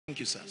Thank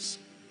you, sirs.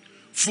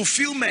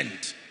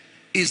 Fulfillment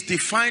is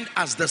defined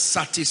as the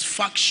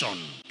satisfaction.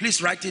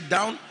 Please write it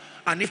down,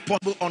 and if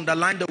possible,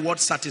 underline the word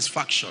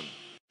satisfaction.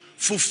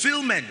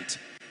 Fulfillment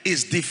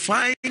is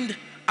defined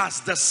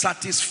as the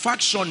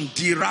satisfaction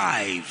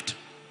derived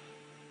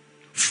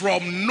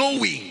from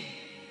knowing,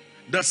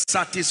 the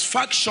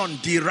satisfaction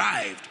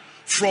derived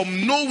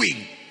from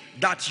knowing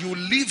that you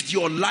lived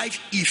your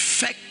life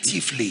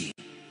effectively.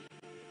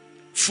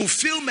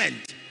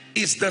 Fulfillment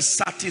is the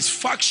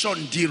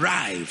satisfaction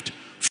derived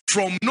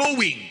from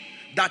knowing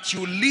that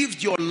you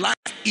lived your life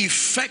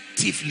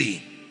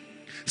effectively,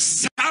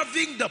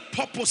 serving the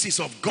purposes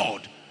of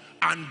God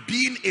and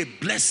being a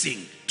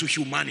blessing to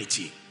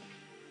humanity.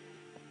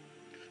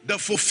 The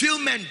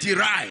fulfillment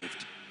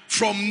derived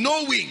from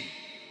knowing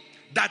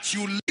that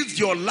you lived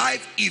your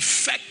life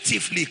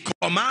effectively,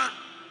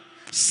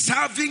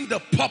 serving the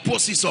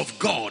purposes of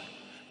God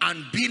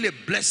and being a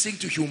blessing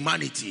to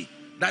humanity.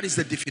 That is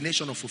the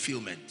definition of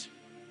fulfillment.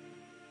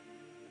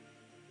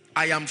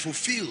 I am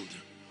fulfilled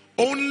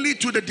only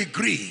to the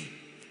degree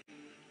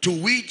to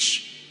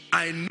which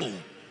I know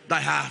that I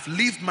have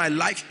lived my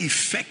life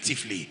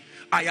effectively.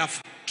 I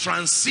have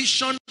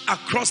transitioned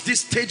across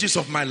these stages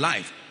of my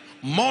life: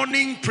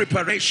 morning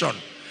preparation,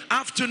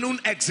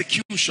 afternoon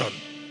execution,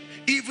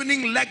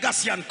 evening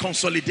legacy and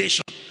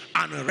consolidation,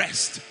 and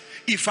rest.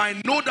 If I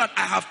know that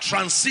I have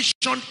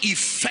transitioned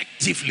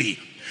effectively,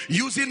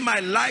 using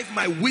my life,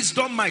 my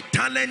wisdom, my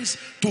talents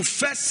to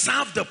first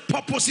serve the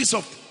purposes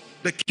of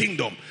the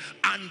kingdom,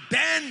 and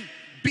then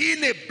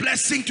being a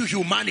blessing to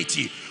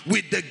humanity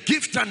with the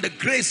gift and the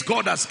grace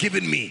God has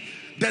given me,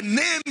 the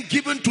name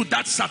given to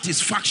that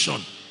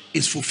satisfaction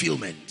is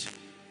fulfillment.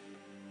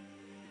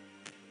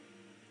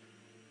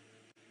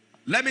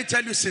 Let me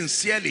tell you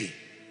sincerely,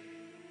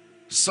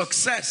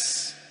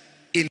 success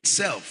in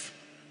itself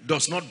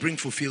does not bring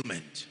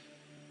fulfillment.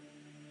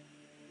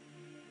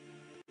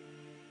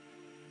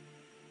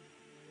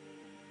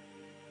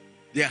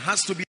 There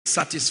has to be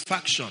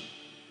satisfaction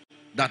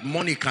that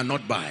money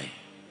cannot buy.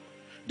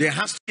 There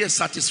has to be a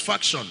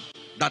satisfaction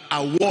that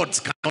awards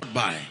cannot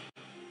buy.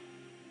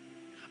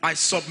 I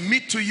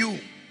submit to you,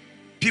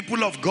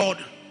 people of God,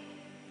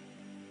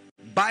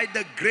 by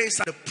the grace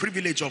and the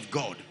privilege of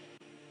God,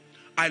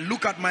 I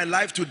look at my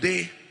life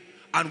today,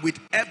 and with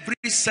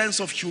every sense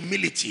of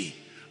humility,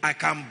 I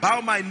can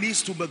bow my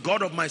knees to the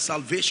God of my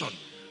salvation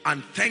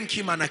and thank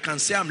him, and I can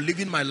say I'm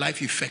living my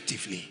life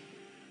effectively.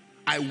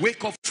 I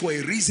wake up for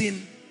a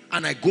reason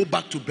and I go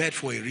back to bed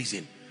for a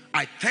reason.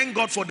 I thank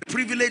God for the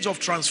privilege of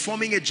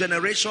transforming a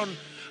generation.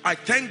 I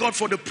thank God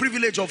for the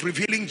privilege of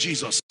revealing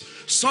Jesus.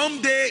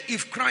 Someday,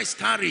 if Christ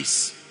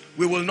tarries,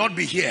 we will not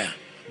be here,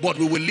 but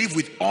we will live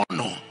with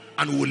honor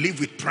and we will live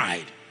with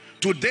pride.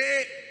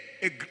 Today,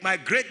 my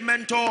great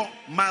mentor,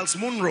 Miles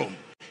Monroe,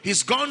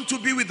 he's gone to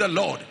be with the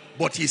Lord,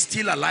 but he's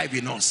still alive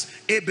in us.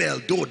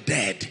 Abel, though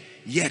dead,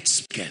 yet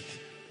speaketh.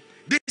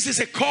 This is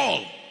a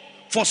call.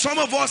 For some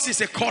of us,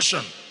 it's a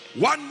caution.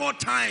 One more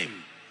time.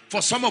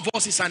 For some of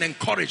us, it's an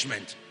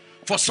encouragement.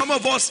 For some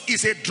of us,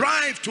 it's a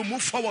drive to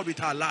move forward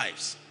with our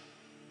lives.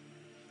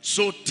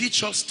 So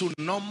teach us to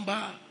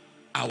number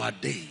our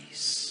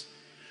days,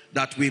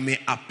 that we may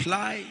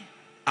apply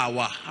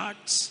our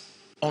hearts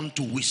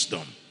unto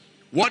wisdom.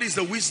 What is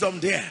the wisdom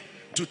there?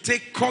 To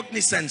take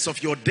cognizance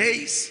of your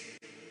days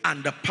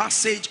and the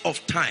passage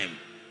of time.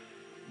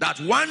 That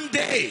one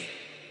day,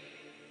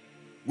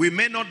 we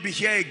may not be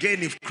here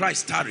again if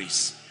Christ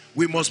tarries.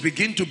 We must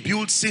begin to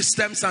build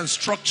systems and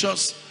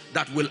structures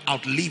that will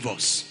outlive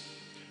us.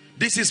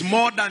 This is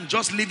more than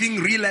just living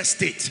real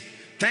estate.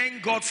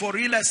 Thank God for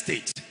real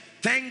estate.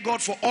 Thank God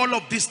for all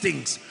of these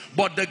things.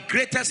 But the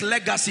greatest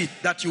legacy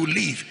that you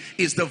leave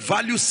is the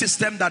value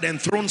system that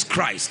enthrones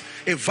Christ.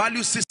 A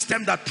value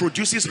system that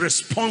produces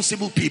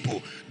responsible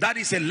people. That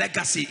is a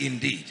legacy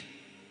indeed.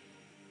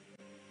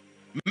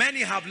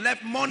 Many have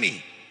left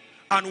money,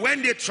 and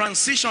when they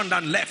transitioned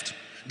and left,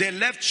 they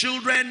left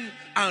children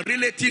and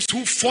relatives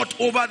who fought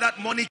over that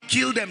money,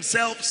 killed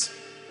themselves.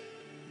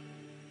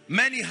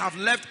 Many have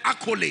left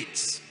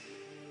accolades.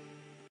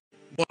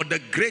 But the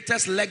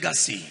greatest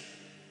legacy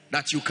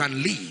that you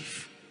can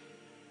leave,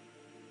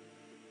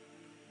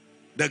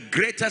 the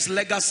greatest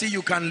legacy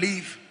you can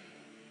leave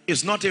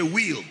is not a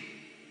will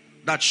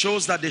that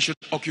shows that they should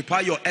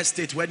occupy your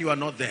estate when you are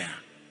not there.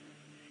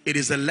 It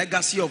is a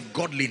legacy of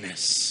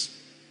godliness,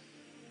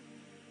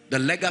 the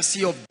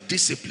legacy of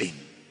discipline,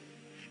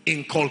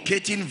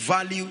 inculcating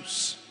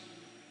values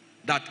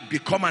that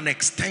become an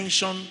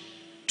extension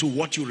to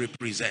what you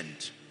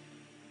represent.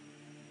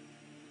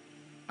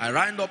 I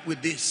round up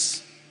with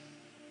this.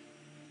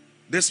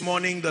 This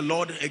morning, the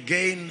Lord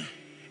again,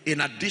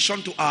 in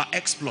addition to our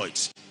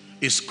exploits,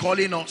 is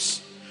calling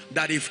us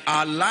that if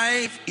our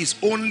life is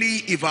only,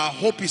 if our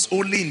hope is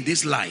only in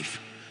this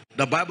life,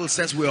 the Bible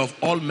says we are of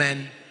all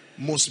men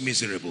most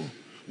miserable.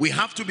 We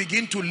have to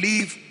begin to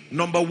live,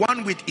 number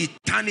one, with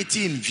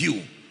eternity in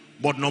view,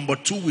 but number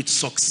two, with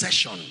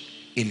succession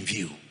in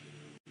view.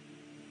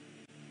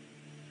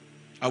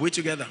 Are we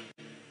together?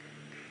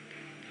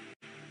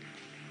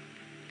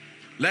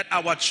 Let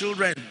our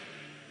children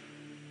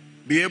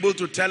be able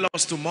to tell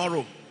us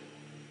tomorrow,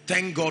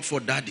 thank God for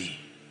daddy.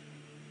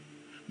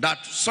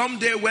 That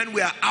someday when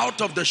we are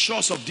out of the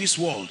shores of this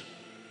world,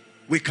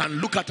 we can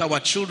look at our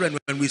children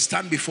when we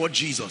stand before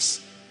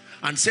Jesus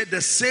and say,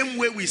 the same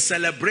way we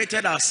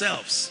celebrated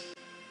ourselves.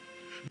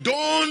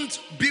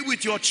 Don't be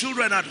with your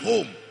children at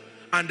home,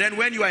 and then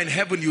when you are in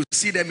heaven, you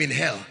see them in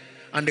hell.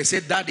 And they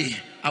say, Daddy,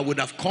 I would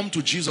have come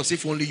to Jesus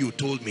if only you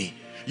told me.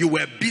 You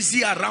were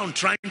busy around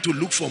trying to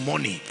look for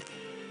money.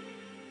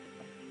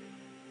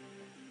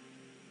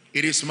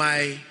 It is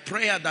my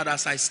prayer that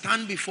as I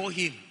stand before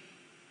him,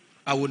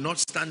 I will not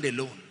stand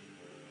alone.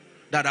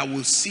 That I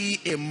will see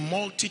a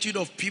multitude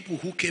of people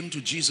who came to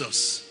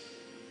Jesus.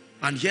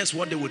 And here's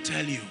what they will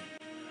tell you.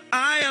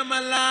 I am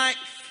a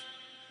life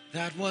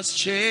that was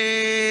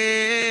changed.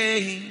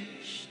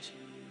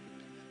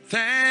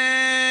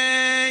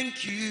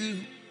 Thank you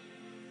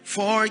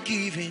for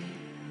giving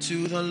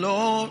to the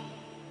Lord.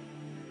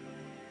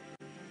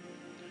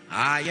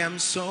 I am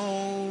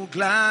so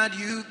glad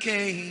you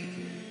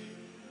came.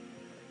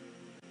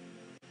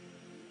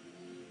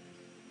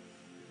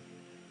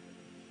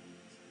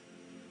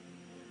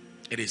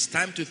 It is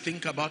time to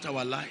think about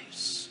our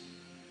lives.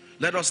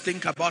 Let us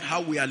think about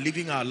how we are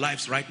living our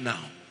lives right now.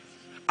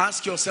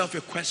 Ask yourself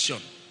a question.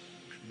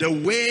 The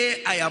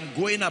way I am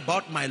going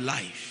about my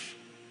life,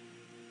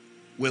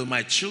 will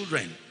my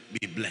children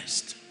be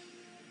blessed?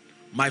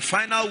 My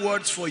final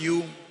words for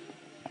you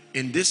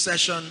in this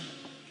session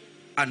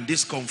and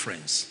this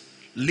conference.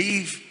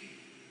 Live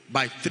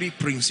by 3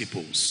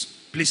 principles.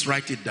 Please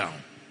write it down.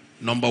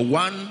 Number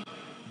 1,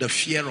 the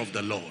fear of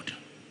the Lord.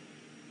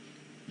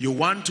 You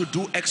want to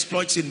do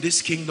exploits in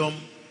this kingdom,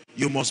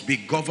 you must be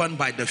governed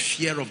by the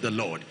fear of the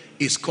Lord.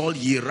 It's called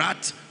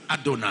Yirat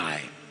Adonai,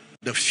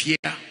 the fear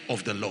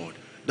of the Lord.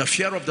 The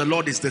fear of the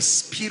Lord is the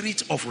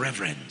spirit of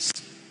reverence.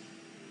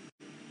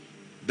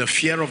 The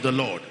fear of the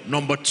Lord.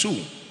 Number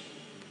 2,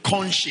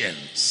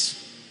 conscience.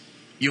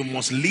 You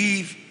must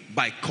live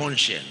by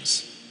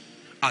conscience.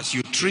 As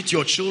you treat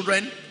your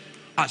children,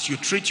 as you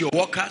treat your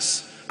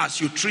workers,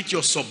 as you treat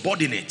your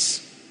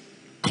subordinates,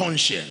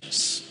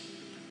 conscience.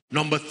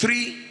 Number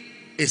 3,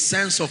 a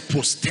sense of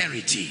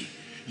posterity.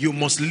 You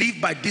must live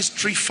by these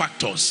 3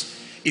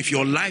 factors if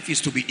your life is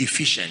to be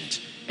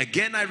efficient.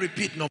 Again, I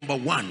repeat, number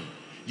 1,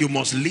 you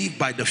must live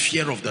by the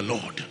fear of the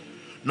Lord.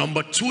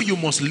 Number 2, you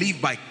must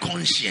live by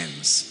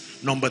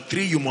conscience. Number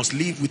 3, you must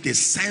live with a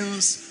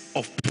sense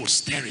of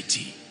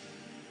posterity.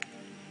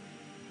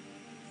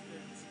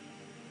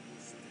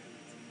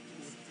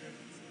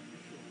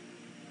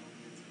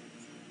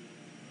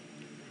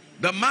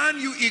 The man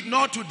you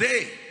ignore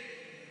today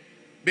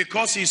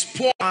because he's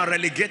poor and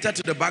relegated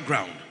to the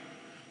background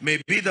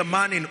may be the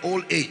man in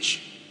old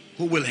age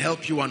who will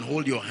help you and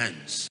hold your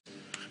hands.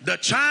 The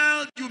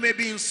child you may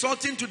be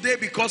insulting today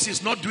because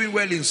he's not doing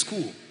well in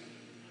school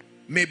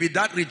may be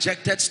that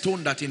rejected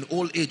stone that in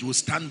old age will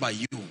stand by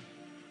you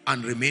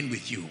and remain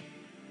with you.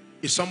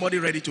 Is somebody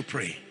ready to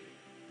pray?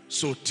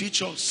 So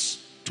teach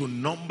us to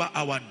number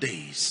our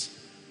days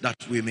that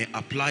we may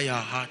apply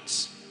our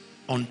hearts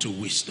unto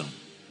wisdom.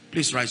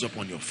 Please rise up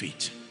on your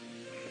feet.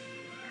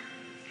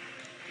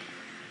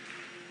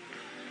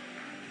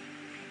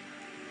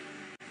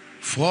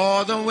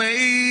 For the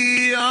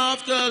way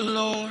of the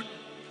Lord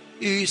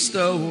is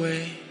the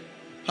way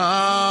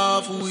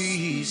of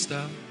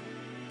wisdom.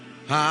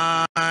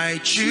 I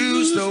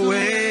choose the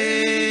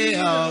way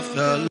of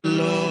the